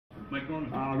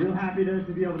Real happy to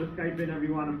be able to Skype in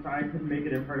everyone. I'm sorry I couldn't make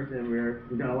it in person.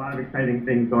 We've got a lot of exciting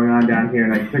things going on down here,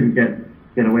 and I couldn't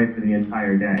get away for the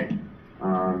entire day. So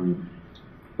I'm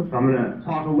going to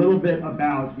talk a little bit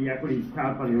about the equity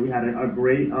crowdfunding we had a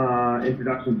great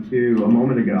introduction to a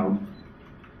moment ago.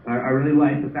 I really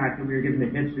like the fact that we were given the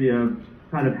history of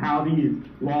kind of how these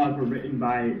laws were written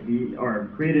by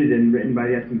created and written by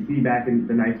the SEC back in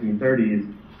the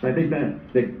 1930s. So I think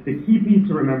that the key piece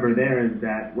to remember there is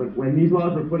that when these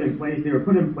laws were put in place, they were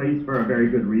put in place for a very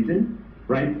good reason,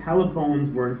 right?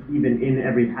 Telephones weren't even in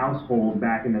every household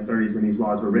back in the 30s when these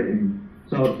laws were written.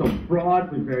 So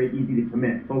fraud was very easy to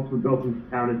commit. Folks would go from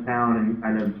town to town and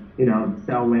kind of,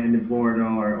 sell land in Florida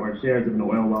or shares of an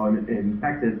oil well in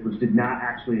Texas, which did not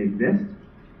actually exist.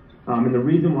 And the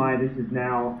reason why this is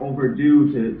now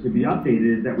overdue to be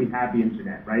updated is that we have the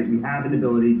internet, right? We have an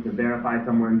ability to verify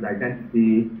someone's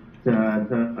identity,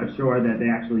 to assure that they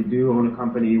actually do own a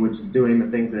company which is doing the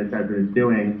things that it says that it's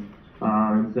doing.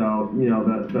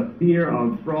 The fear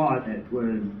of fraud that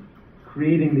was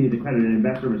creating these accredited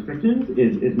investor restrictions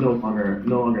is no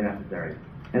longer necessary.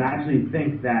 And I actually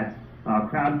think that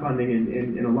crowdfunding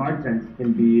in a large sense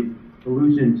can be a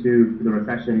solution to the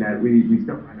recession that we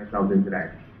still find ourselves in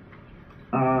today.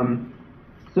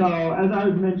 So as I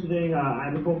was mentioning,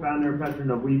 I'm the co-founder and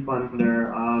president of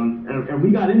WeFunder, and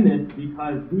we got in this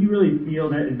because we really feel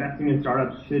that investing in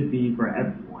startups should be for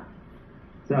everyone.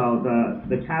 So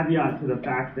the caveat to the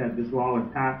fact that this law was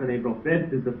passed on April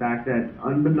 5th is the fact that,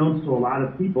 unbeknownst to a lot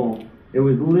of people, it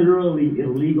was literally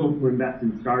illegal to invest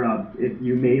in startups if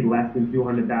you made less than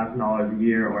 $200,000 a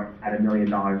year or had $1 million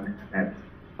in assets.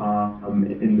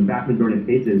 In the vast majority of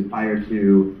cases prior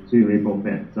to April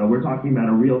 5th. So we're talking about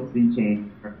a real sea change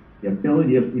for the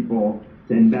ability of people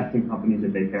to invest in companies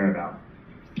that they care about.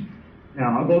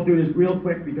 Now, I'll go through this real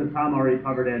quick because Tom already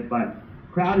covered it, but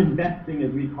crowd investing,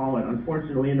 as we call it,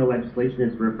 unfortunately in the legislation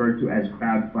is referred to as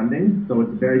crowdfunding. So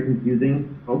it's very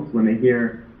confusing, folks, when they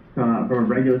hear from a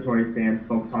regulatory stance,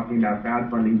 folks talking about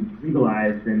crowdfunding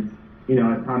legalized, since,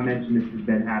 as Tom mentioned, this has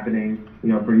been happening,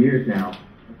 for years now.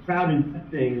 Crowd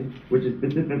investing, which is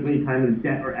specifically kind of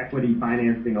debt or equity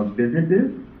financing of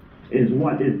businesses, is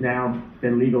what is now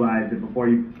been legalized that before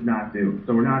you could not do.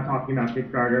 So we're not talking about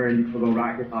Kickstarter and Google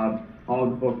Rocket Hub, all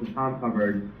of the folks that Tom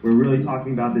covered. We're really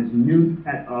talking about this new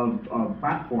set of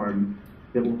platforms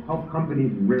that will help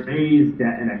companies raise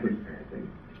debt and equity financing,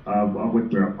 of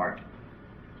which we're a part.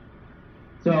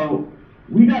 So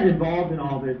we got involved in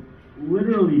all this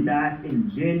literally back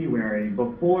in January,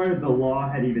 before the law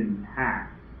had even passed.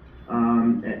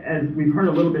 As we've heard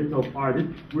a little bit so far, this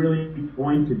is really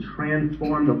going to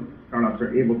transform the startups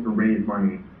are able to raise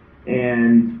money.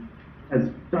 And as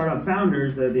startup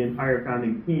founders, the entire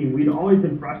founding team, we'd always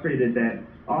been frustrated that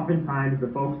oftentimes the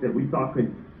folks that we thought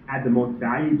could add the most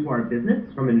value to our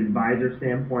business from an advisor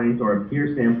standpoint or a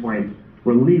peer standpoint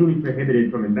were legally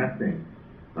prohibited from investing.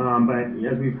 But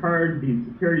as we've heard, these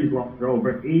securities laws are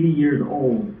over 80 years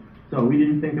old, so we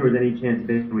didn't think there was any chance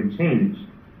that it would change.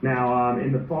 Now,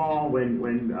 in the fall, when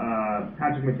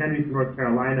Patrick McHenry from North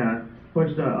Carolina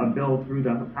pushed a bill through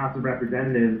the House of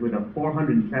Representatives with a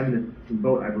 407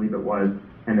 vote, I believe it was,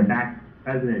 and the back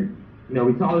president,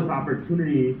 we saw this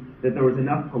opportunity that there was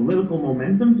enough political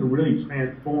momentum to really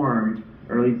transform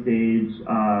early stage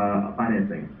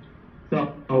financing.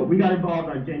 So we got involved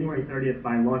on January 30th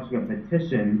by launching a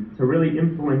petition to really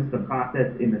influence the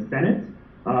process in the Senate.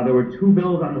 There were two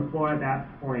bills on the floor at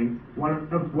that point, one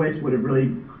of which would have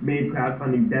really made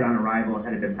crowdfunding dead on arrival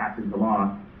had it been passed into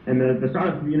law. And the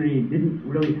startup community didn't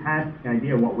really have an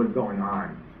idea what was going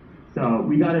on. So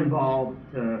we got involved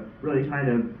to really kind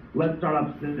of let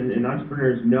startups and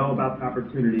entrepreneurs know about the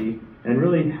opportunity and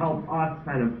really help us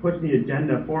kind of push the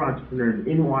agenda for entrepreneurs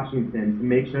in Washington to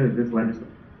make sure that this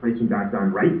legislation got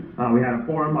done right. We had a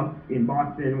forum up in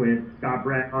Boston with Scott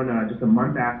Brown just a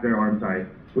month after, or I'm sorry,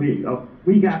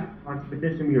 we got on the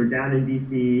petition. We were down in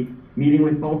D.C. meeting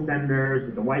with both senators,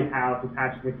 with the White House, with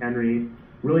Patrick McHenry,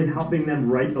 really helping them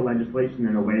write the legislation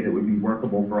in a way that would be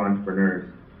workable for entrepreneurs.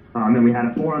 And we had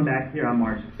a forum back here on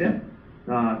March 5th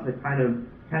to kind of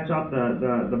catch up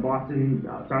the Boston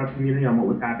startup community on what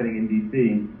was happening in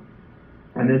D.C.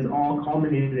 And this all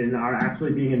culminated in our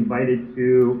actually being invited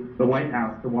to the White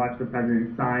House to watch the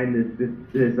president sign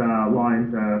this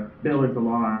bill into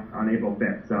law on April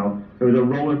 5th. So it was a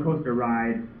roller coaster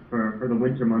ride for the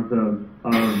winter months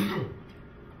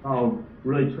of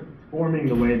really transforming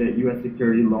the way that U.S.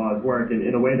 security laws work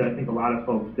in a way that I think a lot of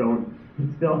folks don't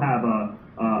still have a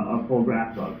full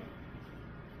grasp of.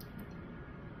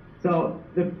 So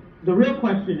the the real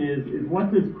question is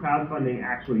what does crowdfunding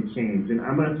actually change? And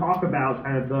I'm going to talk about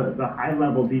kind of the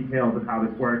high-level details of how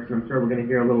this works, and I'm sure we're going to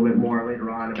hear a little bit more later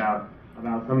on about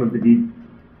some of the details.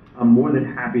 I'm more than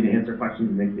happy to answer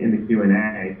questions in the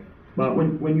Q&A. But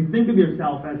when you think of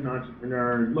yourself as an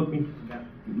entrepreneur looking to invest,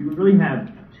 you really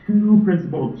have two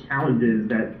principal challenges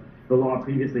that the law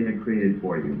previously had created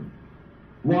for you.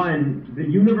 One, the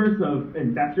universe of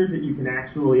investors that you can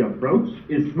actually approach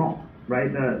is small,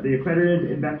 right? The accredited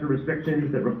investor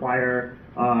restrictions that require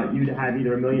you to have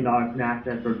either $1 million in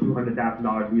assets or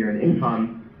 $200,000 a year in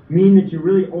income mean that you're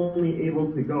really only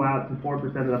able to go out to 4%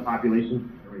 of the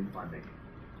population to raise funding.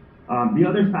 The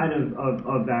other side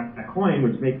of that coin,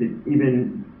 which makes it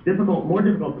even more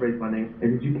difficult to raise funding,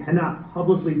 is that you cannot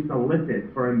publicly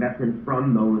solicit for investment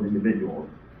from those individuals.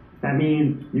 That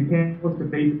means you can't post to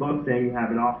Facebook saying you have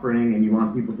an offering and you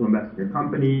want people to invest in your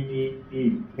company.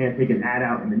 You can't take an ad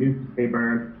out in the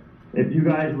newspaper. If you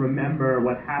guys remember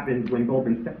what happened when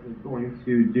Goldman Sachs was going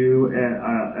to do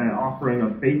an offering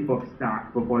of Facebook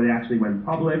stock before they actually went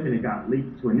public and it got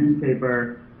leaked to a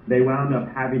newspaper, they wound up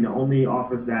having to only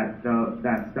offer that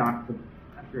stock to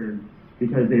investors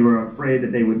because they were afraid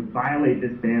that they would violate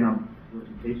this ban on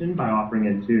solicitation by offering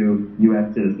it to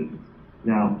U.S. citizens.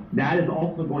 Now, that is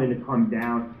also going to come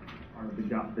down part of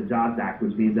the Jobs Act,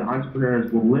 which means that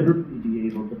entrepreneurs will literally be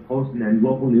able to post in their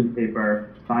local newspaper,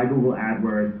 buy Google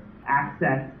AdWords,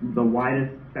 access the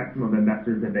widest spectrum of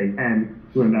investors that they can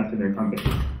to invest in their company.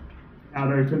 Now,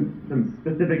 there's some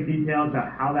specific details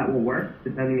about how that will work,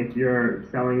 depending if you're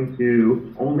selling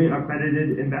to only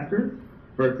accredited investors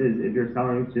versus if you're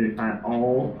selling to kind of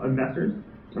all investors.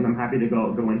 And I'm happy to go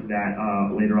into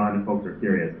that later on if folks are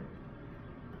curious.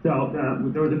 So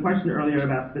there was a question earlier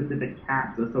about specific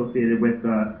caps associated with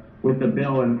the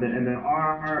bill, and there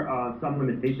are some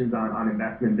limitations on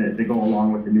investment that go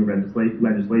along with the new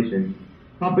legislation.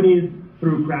 Companies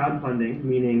through crowdfunding,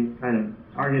 meaning kind of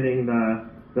targeting the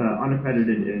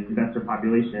unaccredited investor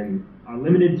population, are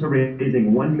limited to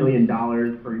raising $1 million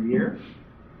per year,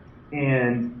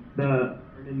 and the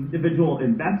individual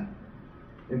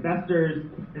investors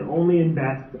can only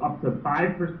invest up to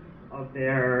 5% of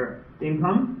their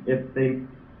income. If they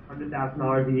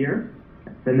 $100,000 a year,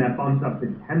 then that bumps up to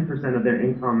 10% of their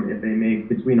income if they make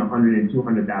between $100,000 and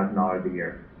 $200,000 a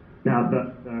year. Now,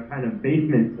 the kind of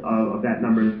basement of that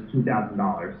number is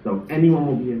 $2,000. So anyone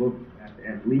will be able to invest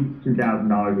at least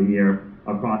 $2,000 a year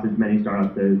across as many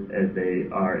startups as they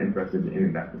are interested in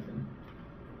investing in.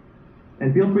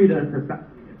 And feel free to stop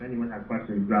if anyone has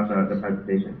questions throughout the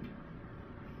presentation.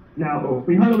 Now,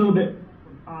 we heard a little bit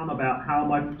from Tom about how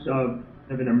much of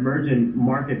an emergent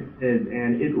market is,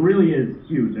 and it really is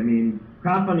huge. I mean,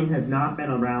 crowdfunding has not been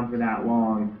around for that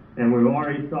long, and we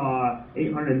already saw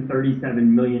 $837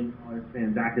 million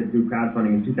transacted through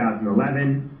crowdfunding in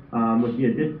 2011, with the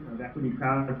addition of equity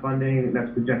crowdfunding that's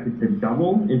projected to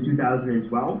double in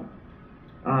 2012.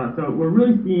 So we're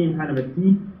really seeing kind of a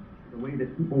deep the way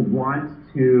that people want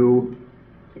to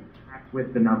interact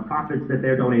with the nonprofits that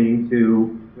they're donating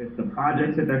to, with the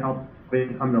projects that they're helping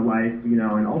come to life,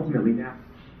 and ultimately now,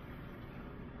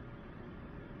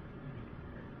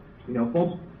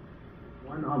 folks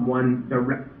one-on-one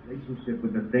direct relationship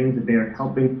with the things that they are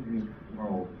helping in the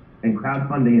world, and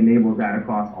crowdfunding enables that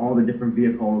across all the different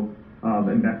vehicles of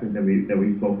investment that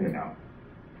we've spoken about.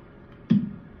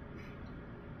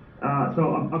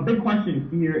 So a big question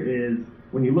here is,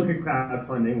 when you look at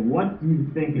crowdfunding, what do you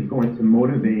think is going to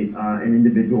motivate an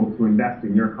individual to invest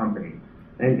in your company?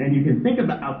 And you can think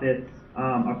about this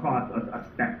across a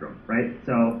spectrum, right?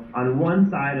 So on one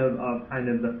side of kind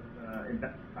of the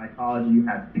investment psychology, you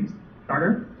have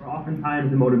Kickstarter, where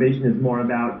oftentimes the motivation is more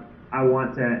about, I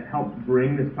want to help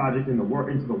bring this project into the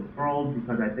world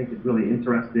because I think it's really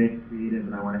interesting, creative,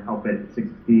 and I want to help it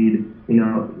succeed.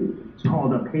 It's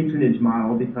called a patronage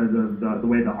model because of the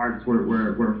way the arts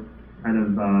were kind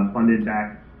of funded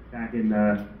back in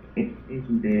the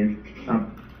ancient days.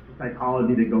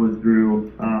 Psychology that goes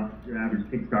through your average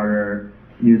Kickstarter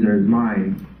user's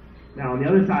mind. Now, on the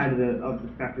other side of the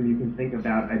spectrum, you can think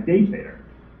about a day trader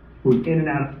who's in and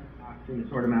out of stocks in a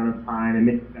short amount of time and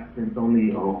makes investments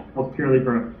almost purely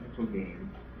for a financial gain.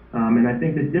 And I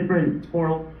think the different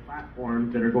portal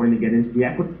platforms that are going to get into the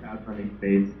equity crowdfunding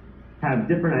space have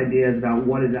different ideas about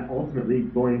what is ultimately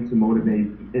going to motivate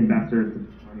investors to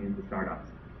put money into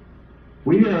startups.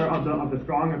 We are of the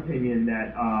strong opinion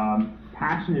that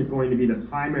passion is going to be the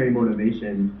primary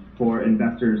motivation for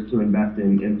investors to invest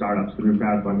in startups through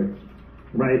crowdfunding,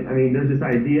 right? I mean, there's this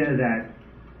idea that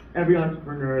every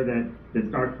entrepreneur that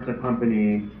starts a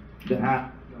company that has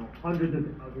hundreds of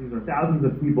thousands or thousands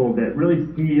of people that really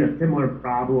see a similar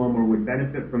problem or would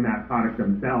benefit from that product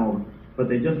themselves, but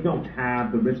they just don't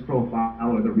have the risk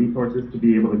profile or the resources to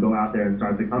be able to go out there and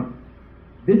start the company.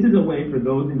 This is a way for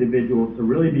those individuals to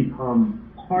really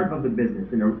become part of the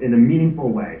business in a meaningful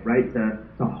way, right? To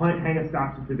hang a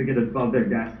stock certificate above their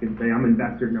desk and say, I'm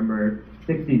investor number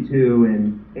 62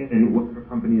 in whatever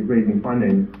company is raising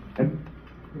funding, and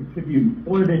contribute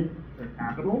more than their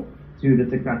capital to the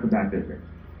success of that business.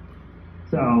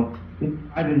 So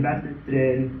I've invested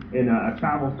in a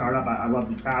travel startup. I love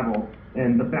to travel,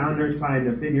 and the founder's trying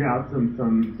to figure out some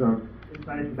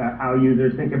insights about how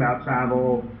users think about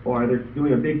travel, or they're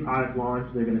doing a big product launch.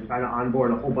 They're going to try to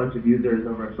onboard a whole bunch of users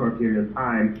over a short period of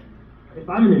time. If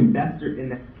I'm an investor in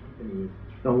that company,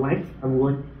 the length I'm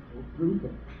willing to go through to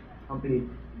companies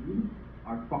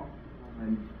are far.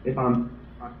 And if I'm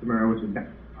a customer, which is on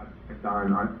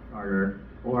Kickstarter,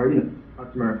 or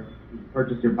customer who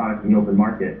purchased your product in the open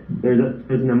market, there's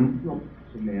an emotional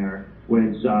connection there,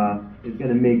 which is going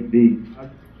to make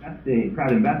the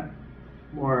crowd investor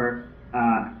more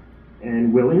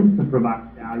and willing to provide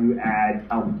value add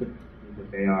help to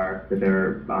that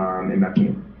they're investing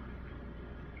in.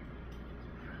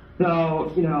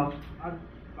 So I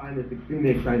find this extremely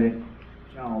exciting,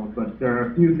 but there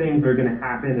are a few things that are going to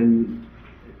happen in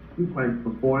sequence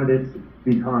before this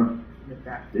becomes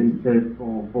effect into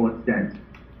full extent.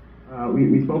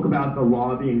 We spoke about the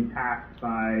law being passed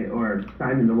or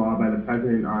signed into law by the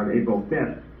president on April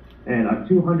 5th, and a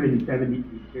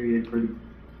 270-day period for the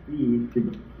fees to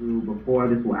go through before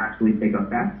this will actually take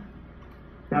effect.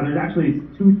 Now, there's actually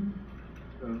two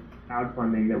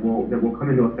crowdfunding that will come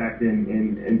into effect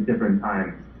in different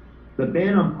times. The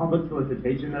ban on public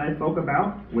solicitation that I spoke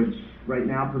about, which right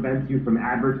now prevents you from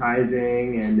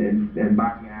advertising and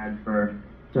buying ads to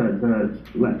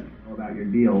let you know about your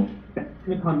deal, that's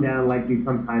going to come down likely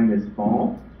sometime this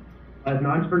fall. As an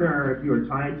entrepreneur, if you are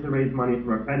trying to raise money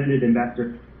from accredited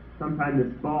investors, sometime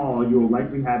this fall, you will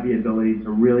likely have the ability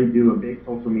to really do a big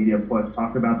social media push,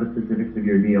 talk about the specifics of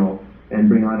your deal, and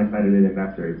bring on accredited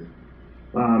investors.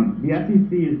 The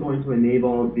SEC is going to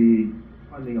enable the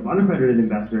funding of unaccredited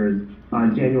investors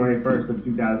on January 1st of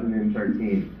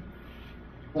 2013.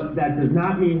 But that does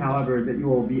not mean, however, that you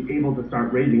will be able to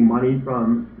start raising money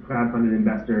from crowdfunded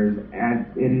investors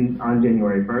on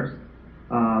January 1st.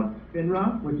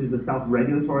 FINRA, which is a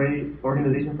self-regulatory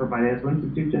organization for financial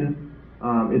institutions,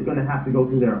 is going to have to go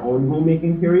through their own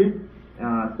rulemaking period.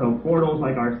 So portals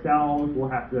like ourselves will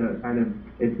have to kind of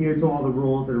adhere to all the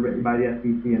rules that are written by the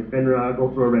SEC and FINRA, go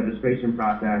through a registration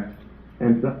process.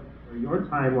 And so for your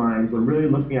timelines, we're really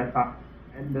looking at the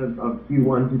end of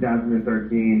Q1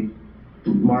 2013,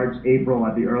 March, April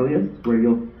at the earliest, where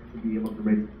you'll be able to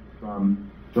raise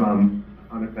from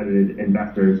unaccredited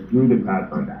investors through the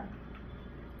Crowdfund Act.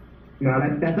 Now,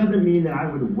 that doesn't mean that I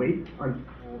would wait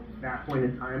until that point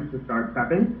in time to start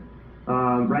prepping.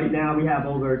 Right now, we have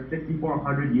over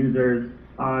 6,400 users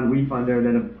on WeFunder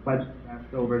that have pledged to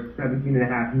invest over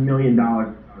 $17.5 million.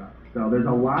 So there's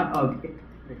a lot of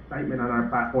excitement on our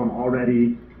platform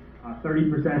already.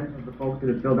 30% of the folks that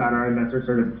have filled out our investor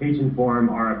certification form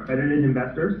are accredited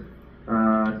investors.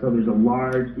 So there's a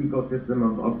large ecosystem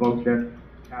of folks that have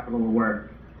capital to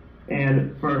work.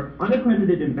 And for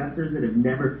unaccredited investors that have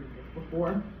never done this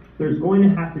before, there's going to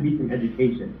have to be some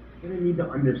education. You're going to need to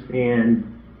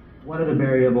understand what are the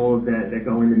variables that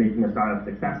go into making a startup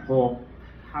successful.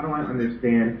 How do I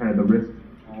understand kind of the risks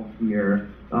involved here?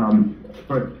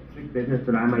 For a big business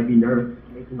that I might be nervous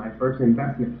making my first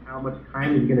investment, how much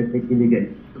time is it going to take me to get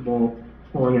comfortable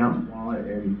pulling out my wallet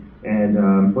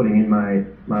and putting in my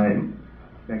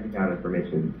bank account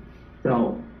information?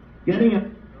 So getting it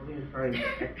early and starting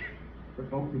the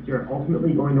folks that you're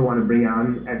ultimately going to want to bring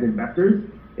on as investors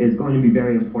is going to be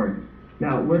very important.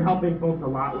 Now, we're helping folks a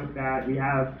lot with that. We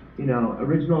have,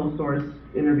 original source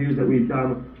interviews that we've done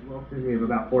with Wilson. We have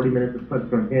about 40 minutes of clips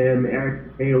from him,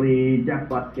 Eric Haley, Jeff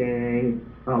Lusking.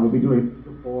 We'll be doing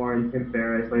Singapore and Tim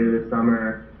Ferriss later this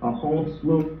summer. A whole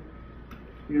slew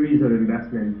series of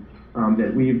investments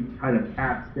that we've kind of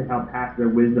tapped to help pass their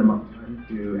wisdom on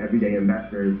to everyday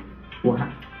investors. We'll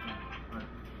have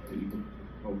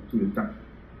folks to start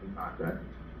the process.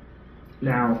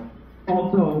 Now,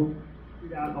 also,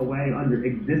 figured out a way under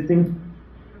existing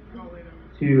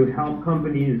to help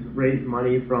companies raise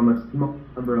money from a small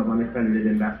number of unaccredited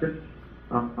investors.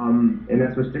 And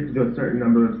that's restricted to a certain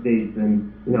number of states.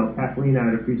 And, Kathleen,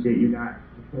 I'd appreciate you guys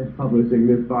publishing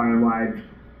this far and wide.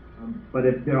 But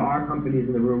if there are companies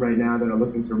in the room right now that are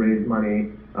looking to raise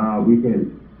money, we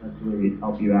can essentially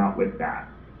help you out with that.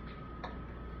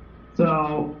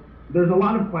 So, there's a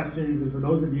lot of questions, and for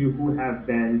those of you who have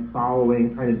been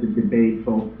following kind of the debate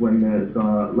both when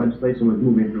the legislation was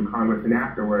moving through Congress and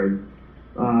afterwards,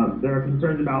 there are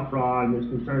concerns about fraud, and there's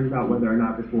concerns about whether or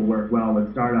not this will work well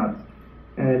with startups.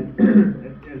 And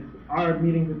as our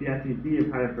meetings with the SEC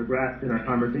have kind of progressed and our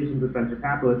conversations with venture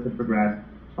capitalists have progressed,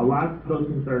 a lot of those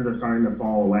concerns are starting to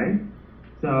fall away.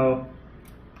 So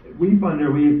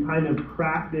WeFunder, we've kind of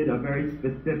crafted a very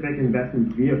specific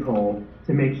investment vehicle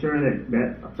to make sure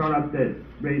that startups that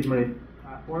raise money on the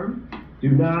platform do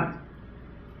not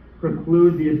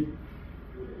preclude the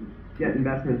get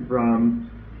investment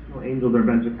from angels or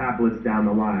venture capitalists down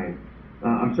the line.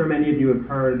 I'm sure many of you have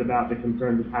heard about the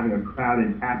concerns of having a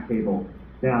crowded cap table.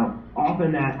 Now,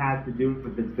 often that has to do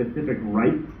with the specific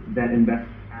rights that investors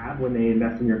have when they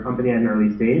invest in your company at an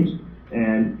early stage,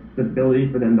 and the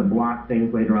ability for them to block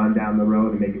things later on down the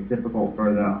road and make it difficult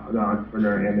for the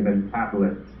entrepreneur and the venture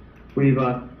capitalists. We've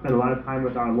spent a lot of time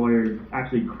with our lawyers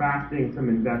actually crafting some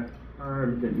investment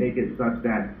terms that make it such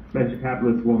that venture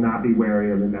capitalists will not be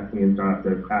wary of investing in startups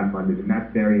that are crowdfunded, and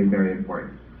that's very, very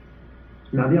important.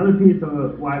 Now, the other piece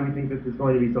of why we think this is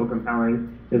going to be so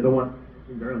compelling is the one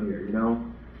I mentioned earlier,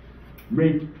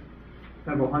 raise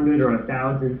several hundred or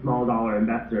 1,000 small dollar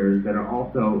investors that are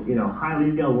also,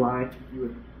 highly aligned with you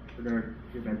as entrepreneurs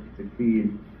to venture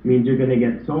succeed means you're going to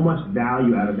get so much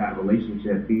value out of that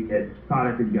relationship, be it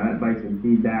product advice and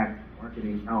feedback,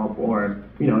 marketing help, or,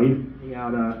 even putting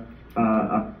out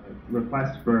a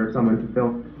request for someone to fill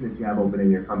a position that you have open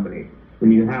in your company.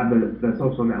 When you have the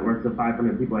social networks of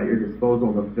 500 people at your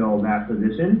disposal to fill that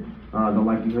position, the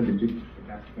likelihood that you get the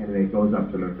best candidate goes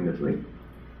up tremendously.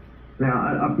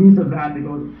 Now, a piece of that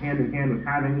goes hand in hand with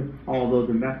having all those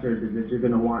investors is that you're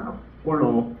going to want a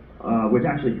portal which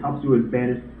actually helps you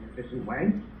advantage in an efficient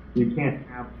way. You can't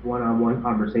have one-on-one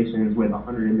conversations with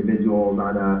 100 individuals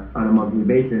on a monthly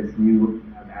basis. You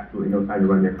have absolutely no time to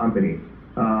run your company.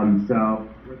 So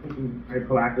we're thinking very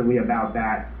proactively about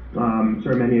that. I'm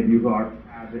sure many of you who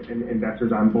have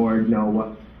investors on board know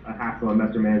what a hassle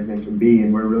investor management can be,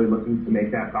 and we're really looking to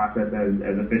make that process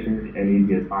as efficient and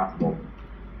easy as possible.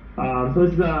 So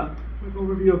this is a quick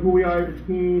overview of who we are as a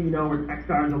team. We're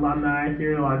Techstars alumni,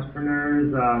 serial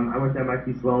entrepreneurs. I went to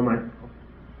MIT Sloan myself,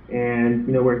 and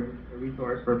we're a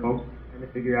resource for folks trying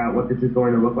to figure out what this is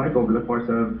going to look like over the course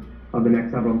of the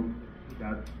next several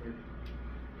months.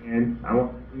 And I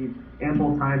won't leave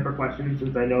ample time for questions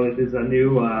since I know this is a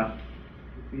new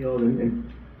field and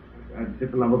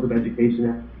different levels of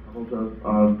education, levels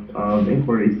of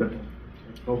inquiry. So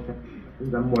if folks have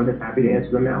questions, I'm more than happy to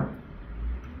answer them now.